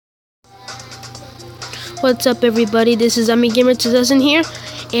What's up, everybody? This is AmiGamer2000 here,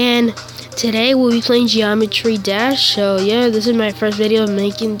 and today we'll be playing Geometry Dash. So yeah, this is my first video of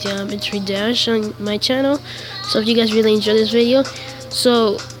making Geometry Dash on my channel. So if you guys really enjoy this video,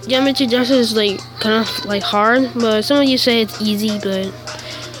 so Geometry Dash is like kind of like hard, but some of you say it's easy, but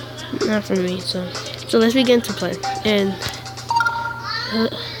not for me. So let's begin to play. And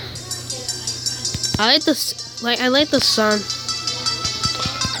I like this. I like the sun.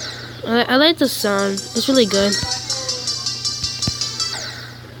 I like the sound. It's really good.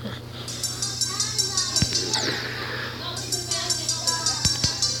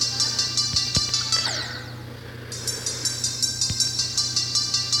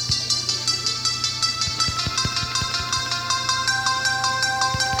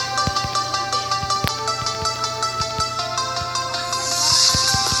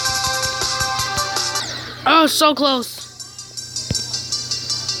 Oh, so close.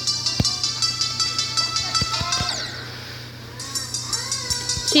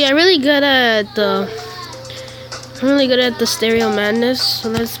 See, I'm really good at the stereo madness. So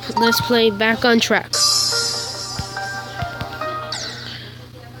let's play Back on Track.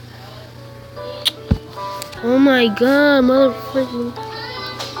 Oh my god, motherfucker!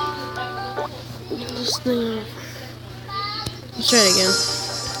 This thing off. Let's try it again.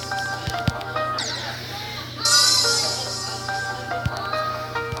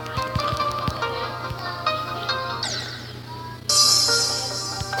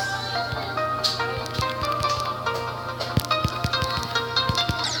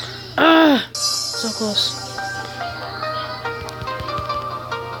 Ah, so close.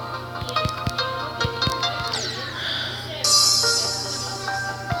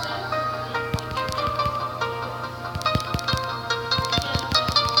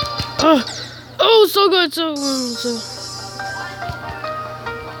 Oh, so good, so.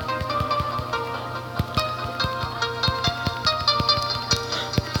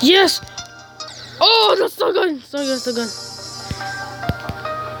 Yes. Oh, that's so good, so good.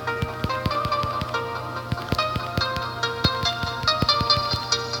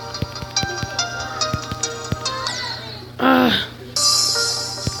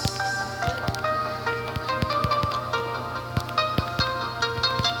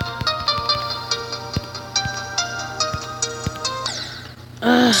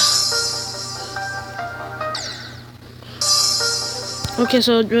 Okay,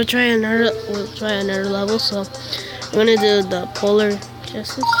 so we'll try another level. So I'm gonna do the Polar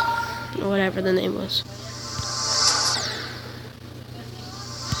Justice, or whatever the name was.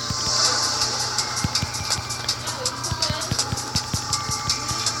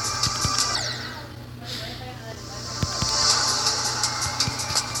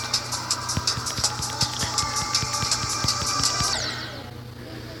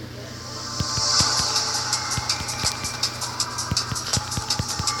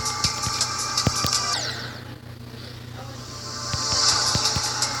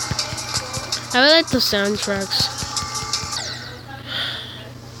 I really like the soundtracks.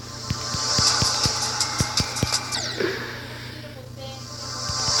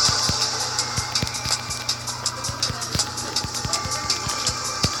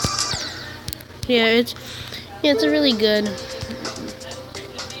 Yeah, it's really good.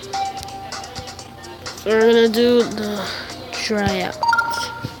 So we're gonna do the tryout.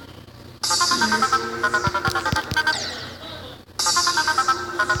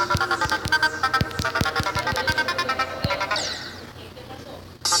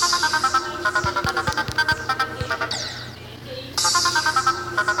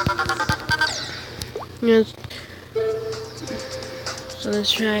 Yes. So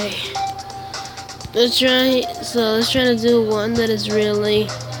let's try to do one that is really.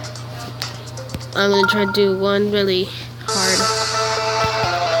 I'm gonna try to do one really hard.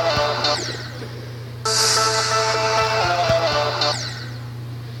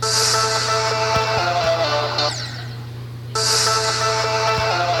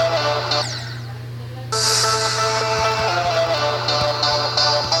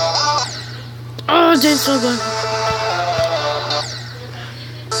 Oh, that's so good.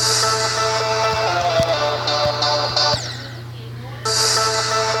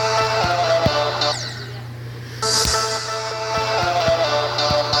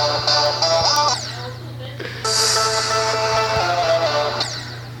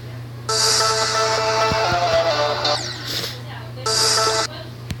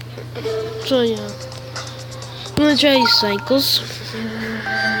 So yeah, I'm gonna try cycles.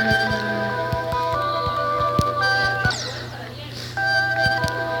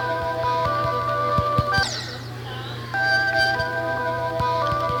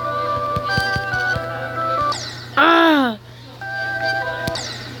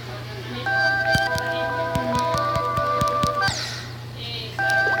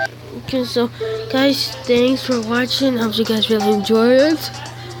 seconds. So guys, thanks for watching. I hope you guys really enjoy it,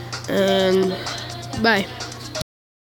 and bye.